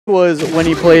was when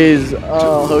he plays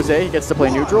Jose, he gets to play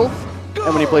neutral,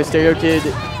 and when he plays Stereo Kid,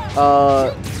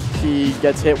 he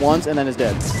gets hit once and then is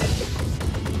dead.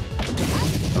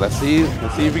 Let's see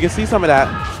if we can see some of that.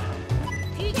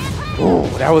 Oh,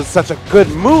 that was such a good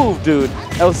move, dude.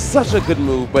 That was such a good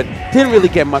move, but didn't really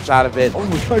get much out of it. Oh,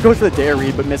 I goes for the dare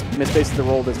read, but misplaces the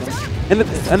roll business. And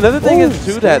another thing is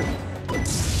too that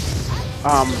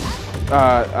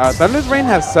Thunder's Rain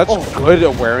has such good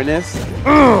awareness.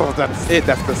 That's it.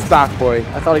 That's the stock, boy.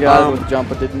 I thought he got out with the jump,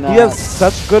 but did not. He has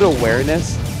such good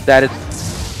awareness that it's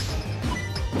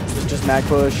just mag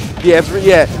push. Yeah,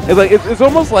 it's like it's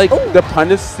almost like the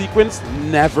punish sequence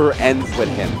never ends with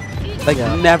him. Like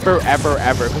never, ever,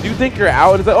 ever. Because you think you're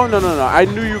out, and it's like, oh no, no, no! I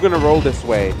knew you were gonna roll this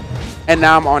way, and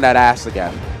now I'm on that ass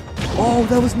again. Oh,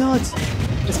 that was nuts.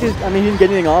 I mean, he didn't get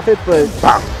anything off it, but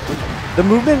the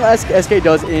movement SK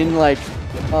does in like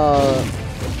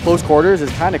close quarters is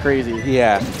kind of crazy.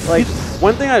 Yeah. Like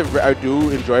one thing I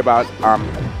do enjoy about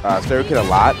Stereo Kid a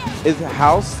lot is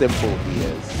how simple he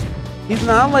is. He's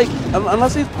not like,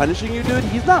 unless he's punishing you, dude,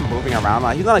 he's not moving around.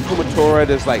 Like, he's not like Kumatora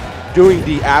that's like doing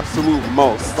the absolute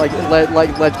most. Like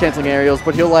ledge canceling aerials,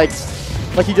 but he'll like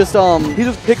he just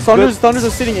picks Thunder's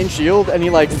just sitting in shield and he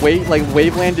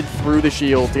wave landed through the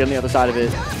shield to get on the other side of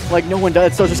it. Like no one does.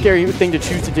 It's such a scary thing to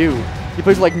choose to do. He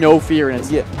plays with like no fear and it's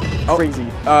crazy.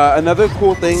 Another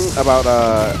cool thing about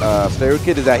Stereo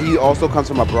Kid is that he also comes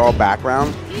from a Brawl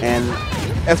background, and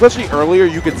especially earlier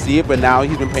you could see it, but now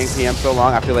he's been playing PM so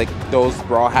long, I feel like those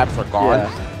Brawl habits are gone.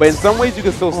 Yeah. But in some ways you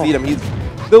can still see them. He's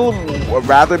still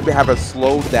rather have a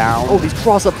slow down. Oh, these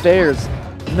cross-up fairs.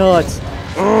 Nuts.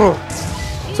 Ugh.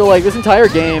 So like this entire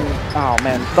game, oh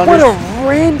man. What a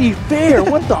Randy fair.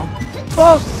 What the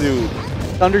fuck, dude?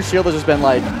 Thunder's shield has just been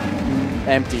like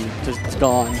empty. Just it's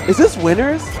gone. Is this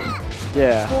winners?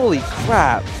 Yeah. Holy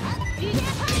crap.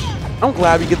 I'm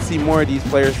glad we get to see more of these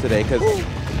players today, because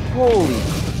holy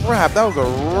crap, that was a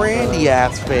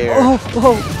Randy-ass fair.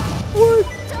 What?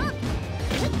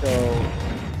 So,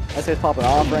 I say it's popping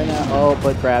off right now. Oh,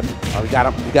 but grab. Oh, we got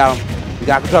him. We got him. We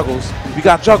got juggles. We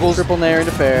got juggles. Triple nair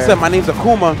into fair. He said my name's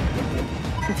Akuma.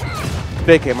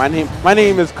 JK, my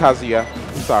name is Kazuya.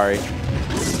 I'm sorry.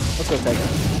 Let's go take it.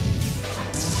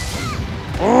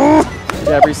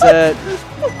 Jab reset.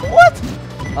 What?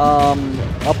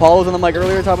 Apollo was on the mic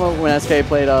earlier talking about when SK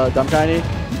played Dumb Shiny,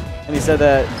 and he said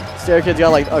that Stereo Kid's got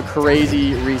like a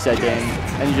crazy reset game,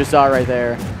 and you just saw it right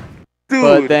there. Dude.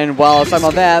 But then while I was talking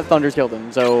about that, Thunder's killed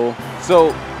him. So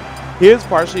here's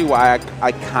partially why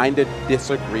I kind of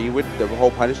disagree with the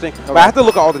whole punish thing. Okay. But I have to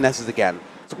look at all the Nesses again.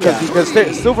 Because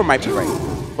Silver might be right.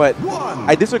 But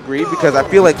I disagree because I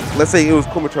feel like, let's say it was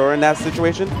Kumatora in that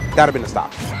situation, that would have been a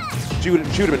stop. She would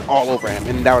have been all over him,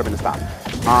 and that would have been a stop.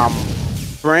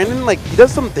 Brandon, like, he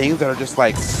does some things that are just,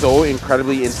 like, so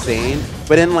incredibly insane,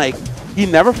 but then, like, he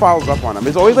never follows up on them.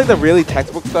 It's always, like, the really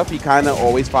textbook stuff he kind of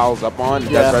always follows up on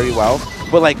and does very well.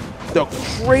 But, like, the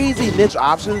crazy niche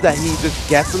options that he just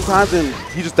gets sometimes, and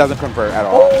he just doesn't convert at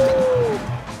all.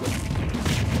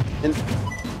 And,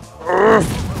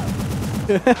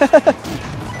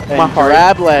 my heart,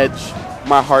 grab ledge.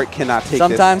 My heart cannot take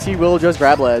Sometimes this. he will just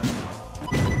grab ledge.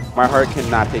 My heart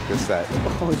cannot take this set.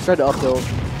 Oh, he tried to uphill.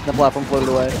 The platform floated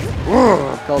away.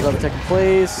 Calls out attack in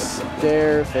place.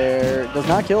 Dare, fair. Does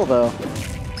not kill, though.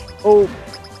 Oh.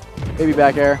 Maybe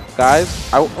back air. Guys.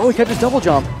 Oh, he kept his double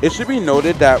jump. It should be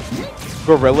noted that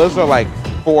gorillas are like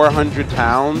 400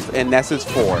 pounds and Ness is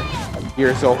 4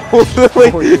 years old.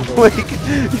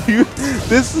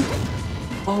 This.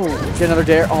 Oh, get another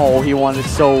dare. Oh, he wanted it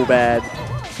so bad.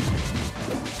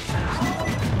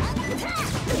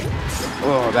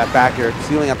 Oh, that back air,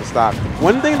 sealing at the stock.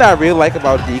 One thing that I really like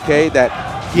about DK that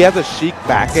he has a chic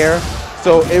back air,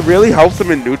 so it really helps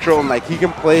him in neutral, and like he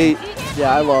can play.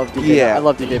 Yeah, I love DK. Yeah. I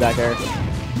love DK back air.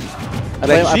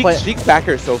 Chic's back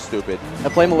air is so stupid. I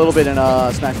play him a little bit in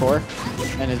Smash 4,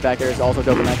 and his back air is also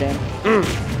dope in that game.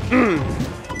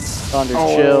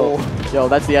 Thunder's chill. Yo,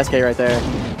 that's the SK right there.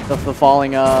 The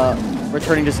falling,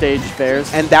 returning to stage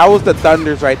fairs. And that was the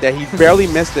Thunders right there. He barely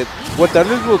missed it. What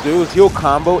Thunders will do is he'll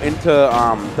combo into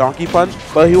Donkey Punch,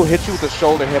 but he'll hit you with the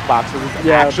shoulder hitbox, so it's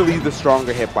actually the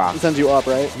stronger hitbox. It sends you up,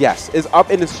 right? Yes, it's up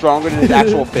and it's stronger than his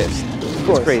actual fist.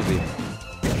 It's crazy.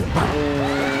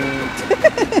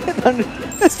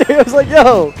 Stereo's like,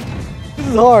 yo, this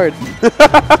is hard.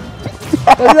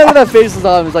 That face is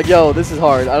on him. It's like, yo, this is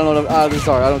hard. I don't know. This is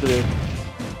hard. I don't know what to do.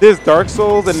 There's Dark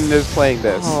Souls and there's playing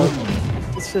this.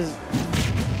 Oh, it's just.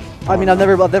 I mean, I've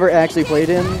never actually played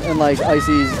him, and like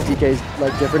Icy's DK's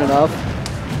like different enough.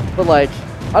 But like,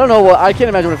 I don't know what I can't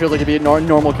imagine what it feels like to be a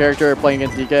normal character playing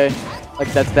against DK.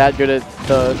 Like that's that good at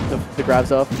the grab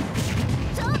stuff.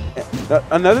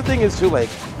 Another thing is too, like,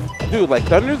 dude, like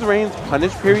Thunder's Reign's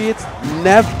punish periods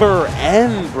never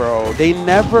end, bro. They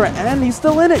never end. He's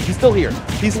still in it. He's still here.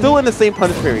 He's still in the same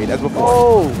punish period as before.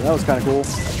 Oh, that was kind of cool.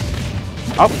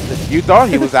 Oh, you thought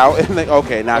he was out, and like,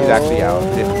 okay, now he's actually out.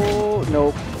 Oh,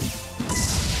 nope.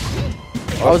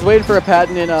 I was waiting for a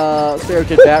patent in Stereo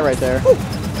Kid Bat right there.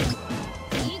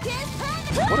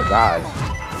 What a god.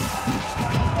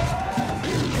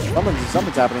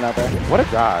 Something's happening out there. What a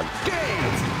god.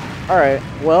 All right,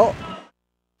 well.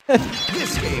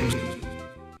 This game.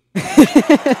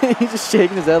 He's just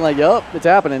shaking his head like, yup, it's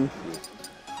happening.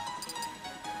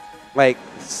 Like,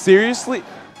 seriously?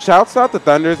 Shouts out to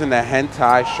Thunders in the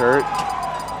hentai shirt.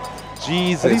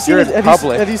 Jesus, you're in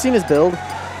public. Have you seen his build?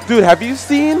 Dude, have you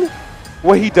seen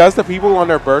what he does to people on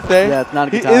their birthday? Yeah, it's not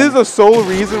a good It time. is the sole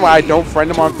reason why I don't friend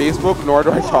him on Facebook, nor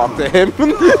do I talk to him.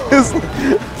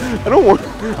 I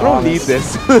don't need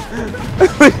this.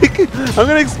 Like, I'm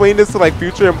gonna explain this to like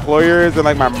future employers and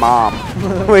like my mom.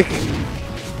 Like,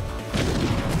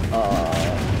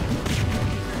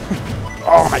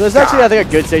 oh my So it's god. actually, I think,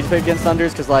 a good stage pick against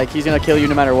Thunders because like he's gonna kill you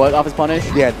no matter what off his punish.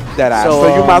 Yeah, that ass. So,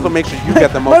 So you might as well make sure you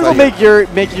get the most. Might as well out of your-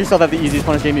 make yourself have the easiest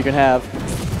punish game you can have.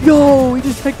 Yo, he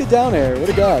just picked it down air. What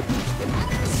a god.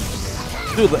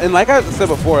 Dude, and like I said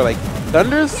before, like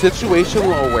Thunder's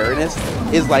situational awareness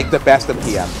is like the best in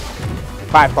PM.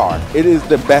 By far. It is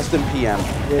the best in PM.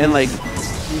 Yeah, And like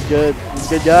he's good. He's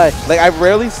a good guy. like I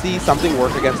rarely see something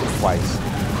work against him twice.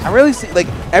 I rarely see like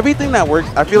everything that works.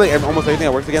 I feel like almost everything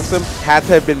that works against him had to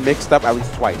have been mixed up at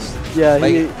least twice. Yeah,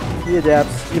 Like- he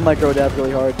adapts. He micro adapts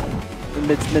really hard.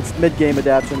 Mid game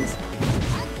adaptions.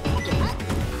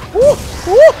 Woo,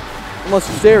 woo. Unless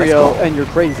you're stereo Let's go. and you're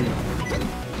crazy.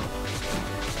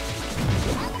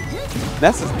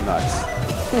 Ness is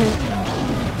nuts.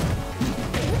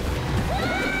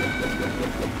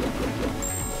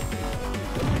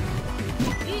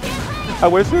 I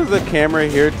wish there was a camera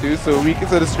here too, so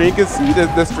the stream can see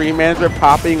the stream manager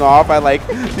popping off at like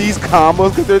these combos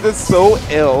because they're just so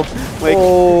ill. Like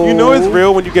you know it's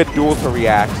real when you get Duel to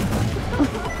react.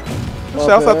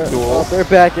 Shouts out to Duel. They're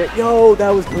back at. Yo, that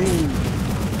was clean.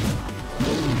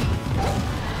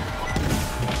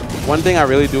 One thing I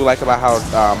really do like about how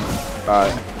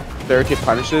Stereo Kid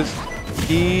punishes,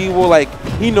 he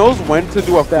knows when to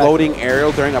do a floating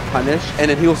aerial during a punish,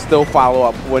 and then he'll still follow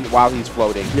up while he's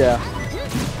floating. Yeah.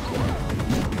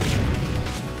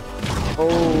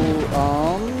 Oh,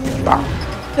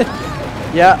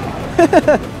 yeah.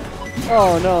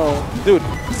 Oh no. Dude,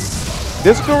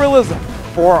 this gorilla's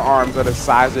forearms are the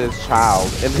size of his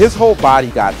child, and his whole body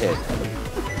got hit.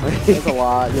 That's a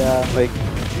lot, yeah. Like,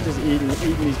 He's just eating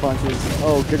these punches.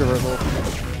 Oh, good reversal.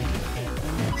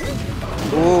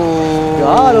 ooh,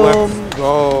 Got him. Let's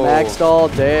go. Max stall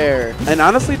dare. And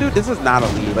honestly, dude, this is not a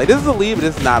lead. Like, this is a lead, but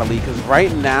this is not a lead, because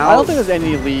right now... I don't think there's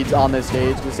any leads on this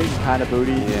stage. The stage is kind of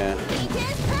booty. Yeah.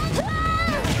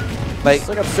 Like, It's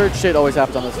like absurd shit always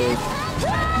happens on this stage.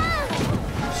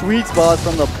 Sweet spots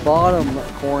from the bottom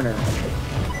corner.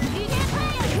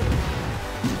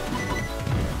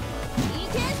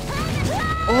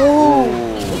 Oh!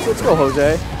 Let's go,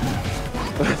 Jose.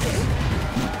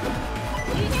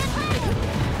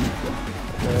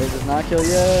 Okay, does not kill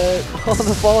yet. Oh,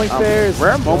 the falling stairs.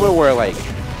 rare moment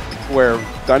where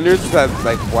Thunders has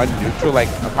like one neutral, like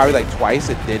probably like twice,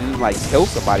 it didn't like kill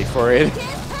somebody for it.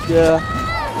 Yeah.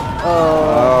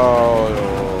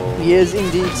 Oh. He is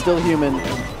indeed still human.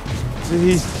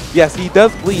 Yes, he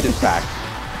does bleed, in fact.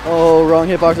 Oh, wrong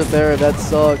hitbox up there. That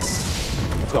sucks.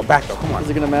 Let's go back though. Come on. Is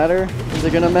it gonna matter? Is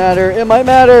it gonna matter? It might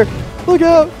matter. Look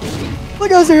out!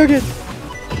 Look out, Stereo Kid.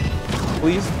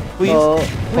 Please, please, Oh,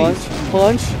 punch, please.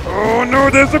 punch. Oh no,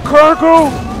 there's a cargo.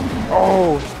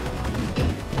 Oh.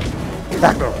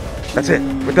 Back though. That's it.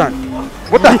 We're done.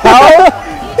 What the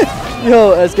hell?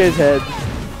 Yo, SK's head.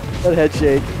 That head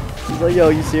shake. He's like, yo,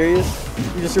 you serious?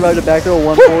 You just survived a back throw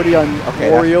 140 on Okay,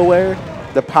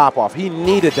 WarioWare? The pop off. He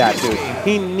needed that, dude.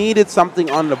 He needed something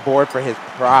on the board for his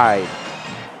pride.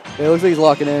 It looks like he's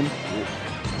locking in.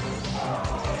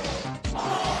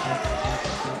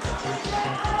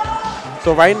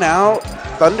 So right now,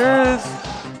 Thunder's,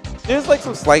 there's like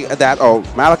some slight that. Oh,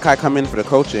 Malachi come in for the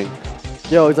coaching.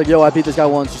 Yo, he's like, yo, I beat this guy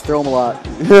once. Just throw him a lot.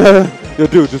 Yo,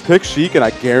 dude, just pick Sheik and I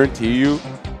guarantee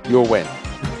you'll win.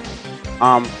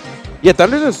 Yeah,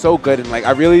 Thunders is so good, and like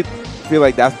I really feel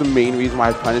like that's the main reason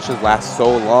why his punishes last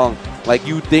so long. Like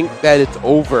you think that it's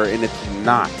over, and it's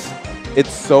not.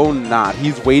 It's so not.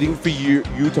 He's waiting for you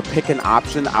to pick an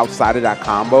option outside of that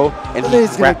combo, and,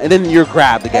 and then you're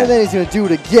grabbed again. And then he's going to do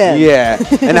it again. Yeah,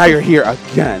 and now you're here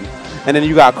again. And then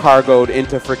you got cargoed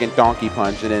into freaking Donkey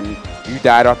Punch, and then you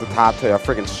died off the top to a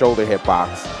freaking shoulder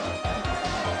hitbox.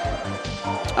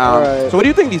 Alright. So what do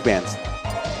you think of these bands?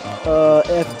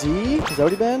 FD? Is that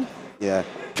what he banned? Yeah.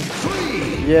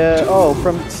 Yeah. Oh,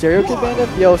 from Stereo Kid banned it?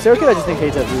 Yo, Stereo Kid I just think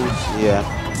hates FD. Yeah.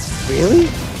 Really?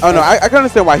 Oh, no, I can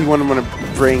understand why he wouldn't want to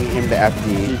bring him to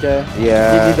FD. DK?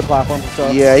 Yeah. He needs the platform for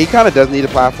stuff. Yeah, he kind of does need a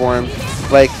platform.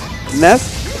 Like,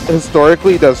 Ness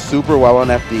historically does super well on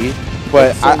FD,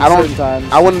 but I don't.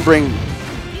 Times. I wouldn't bring.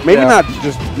 Maybe not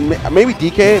just maybe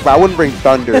DK, but I wouldn't bring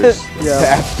Thunders to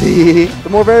FD. The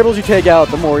more variables you take out,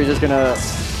 the more he's just gonna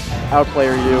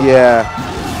outplayer you. Yeah.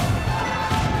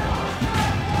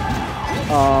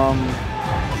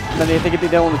 Then I think it'd be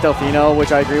that one with Delfino,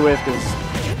 which I agree with because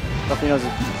Delfino's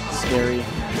scary.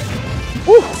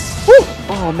 Woo! Woo!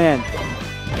 Oh man,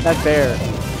 that fair.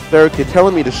 They're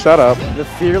telling me to shut up. The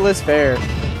fearless fair.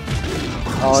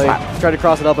 Oh, he tried to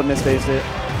cross it up and misspaced it.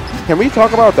 Can we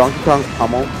talk about Donkey Kong's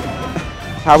pummel?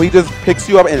 How he just picks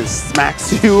you up and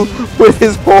smacks you with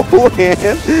his whole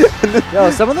hand.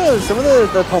 Yo, some of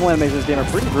the pummel animations in this game are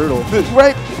pretty brutal.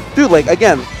 Right? Dude, like,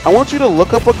 again, I want you to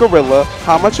look up a gorilla,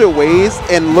 how much it weighs,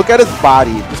 and look at his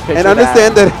body. And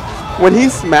understand that when he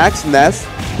smacks Ness,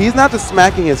 he's not just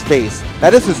smacking his face.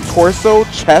 That is his torso,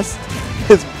 chest,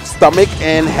 his stomach,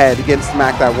 and head getting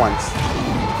smacked at once.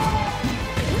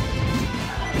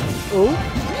 Ooh.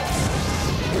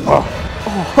 Oh,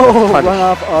 run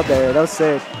off up there. That was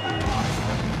sick.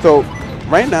 So,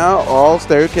 right now, all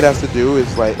Stereo Kid has to do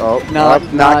is, like,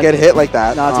 not get hit like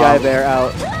that. Not the bear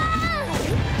out.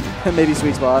 Maybe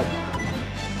sweet spot.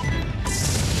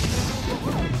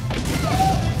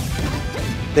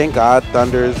 Thank God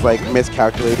Thunder's, like,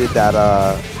 miscalculated that,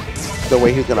 the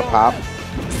way he's gonna pop.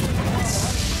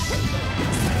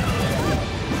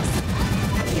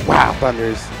 Wow,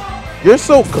 Thunders. You're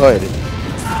so good.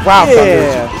 Wow, yeah,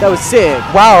 Thunders. that was sick.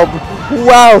 Wow,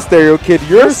 Stereo Kid.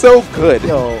 You're so good.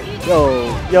 Yo.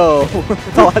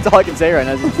 That's all I can say right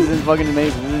now. This is fucking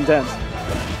amazing. This is intense.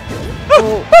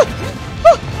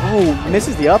 Oh,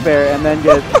 misses the up air and then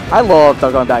I love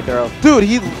dunk on back throw. Dude,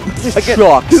 he's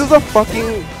shocked. This is a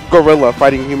fucking gorilla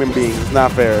fighting human beings. It's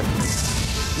not fair.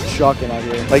 Shocking out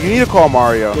here. Like, you need to call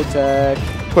Mario. Good tech.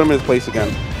 Put him in his place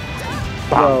again.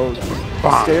 Yo,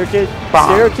 Stereo Kid. Bang.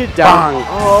 Stereo Kid down. Bang.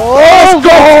 Oh,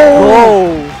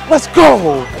 let's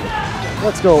go!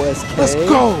 Let's go, SK. Let's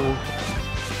go!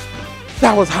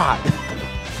 That was hot.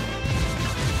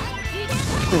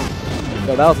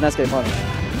 Yo, that was an SK punish.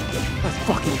 Let's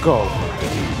fucking go.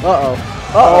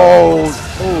 Oh.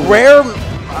 Rare.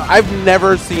 I've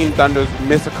never seen Thunder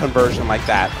miss a conversion like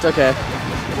that. It's okay.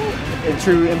 In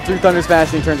true Thunder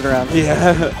Smash, he turns it around.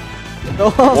 Yeah.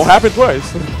 Won't happen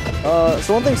twice.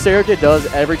 So one thing Stereo Kid does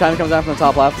every time he comes down from the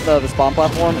top left, the spawn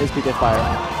platform, is PK Fire.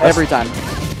 Every time.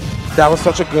 That was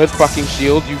such a good fucking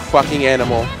shield, you fucking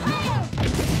animal.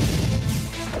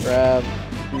 Grab.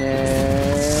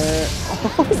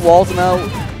 Nah. Walls him out.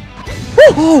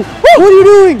 What are you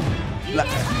doing?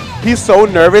 He's so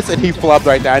nervous and he flubbed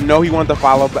right there. I know he wanted to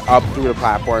follow up through the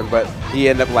platform, but he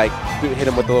ended up like hit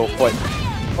him with the little foot.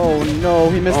 Oh no,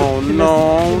 he missed. He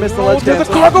missed the ledge. There's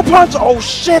a cargo punch. Oh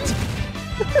shit!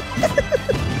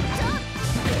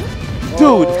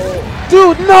 Dude,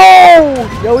 no!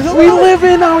 Yo, we live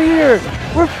in out here.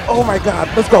 Oh my god,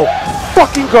 let's go!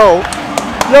 Fucking go!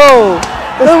 Yo,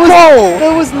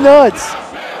 that was nuts.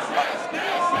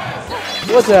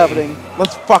 What's happening?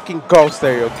 Let's fucking go,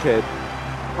 Stereo Kid.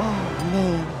 Oh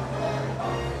man.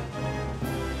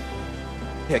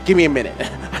 Yeah, give me a minute.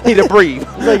 I need to breathe.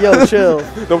 He's like, yo, chill.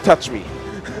 Don't touch me,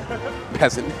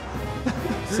 peasant.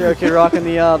 Stereo Kid rocking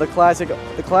the classic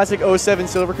 07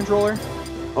 silver controller.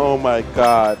 Oh my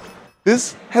god.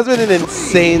 This has been an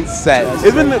insane set.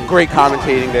 It's been great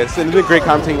commentating this, and it's been great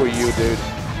commentating with you, dude.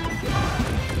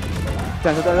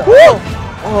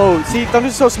 Oh, see,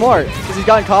 Thunder's so smart because he's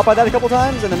gotten caught by that a couple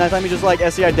times, and then that time he just like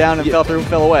SCI down and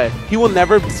fell away. He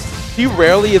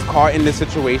rarely is caught in this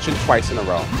situation twice in a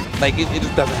row. Like, it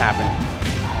just doesn't happen.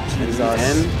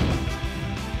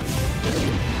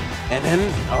 And then,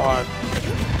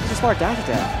 it's a smart dash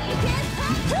attack.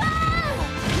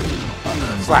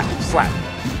 Slap.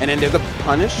 And then there's a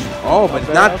punish. Oh, but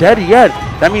it's not dead yet.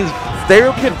 That means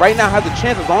Stereo Kid right now has a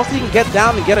chance. As long as he can get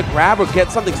down and get a grab or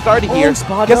get something started here.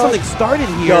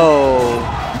 Yo.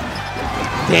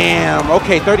 Damn.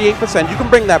 Okay, 38%. You can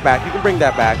bring that back.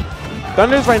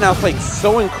 Thunder's right now playing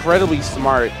so incredibly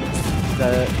smart. He's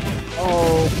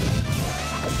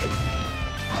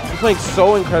playing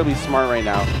so incredibly smart right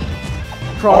now.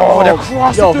 The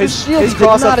cross. Yo, his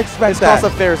cross up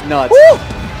fair is nuts. Woo!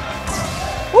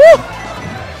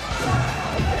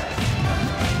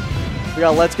 We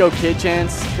got Let's Go Kid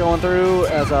chance going through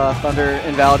as Thunder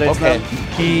invalidates them.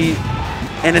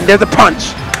 And then there's a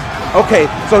punch. Okay,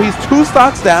 so he's 2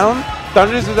 stocks down.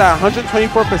 Thunders is at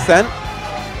 124%.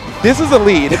 This is a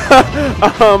lead.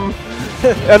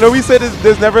 I know we said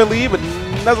there's never a lead, but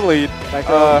that's a lead. Back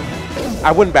throw.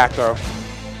 I wouldn't back throw.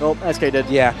 Well, SK did.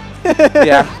 Yeah.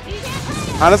 Yeah.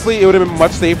 Honestly, it would have been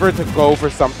much safer to go for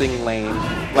something lame,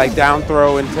 like down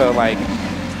throw into like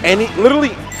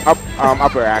literally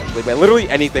upper actually, but literally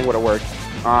anything would have worked.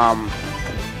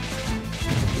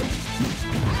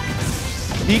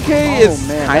 DK is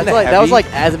kind of heavy. That was like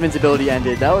as invincibility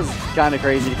ended. That was kind of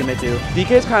crazy to commit to.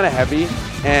 DK is kind of heavy,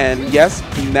 and yes,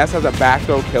 Ness has a back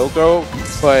throw, kill throw,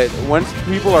 but once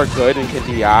people are good and can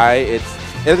DI, it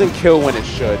doesn't kill when it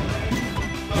should.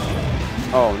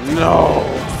 Oh no!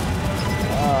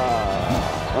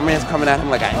 My man's coming at him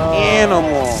like an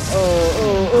animal.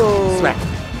 Smack.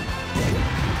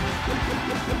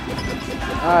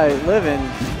 Alright, Livin.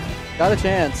 Got a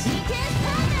chance.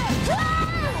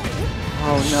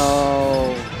 Oh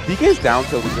no. DK's down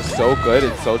tilt is just so good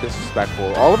and so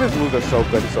disrespectful. All of his moves are so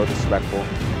good and so disrespectful.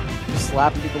 Just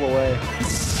slapping people away.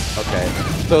 Okay.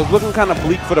 So it's looking kind of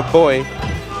bleak for the boy.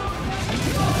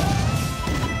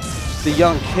 The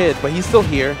young kid, but he's still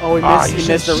here. Oh, he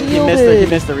missed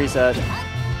the reset.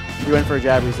 He went for a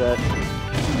jab reset.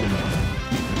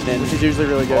 Which is usually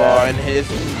really good at. And his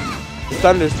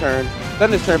Thunder's turn.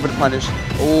 Thunder's turn for the punish.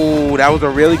 Oh, that was a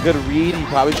really good read. He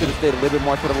probably should have stayed a little bit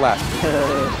more to the left.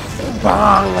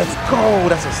 Bang, let's go.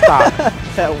 That's a stop.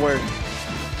 That worked.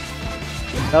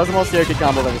 That was the most air kick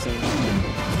combo I've ever seen.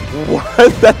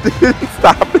 What? That didn't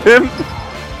stop him?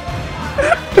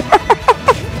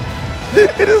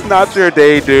 It is not your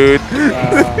day, dude.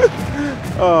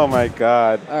 Oh my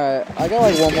god. Alright, I got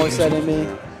like one more set in me.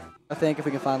 I think if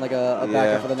we can find like a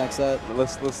backup for the next set.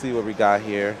 Let's see what we got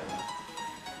here.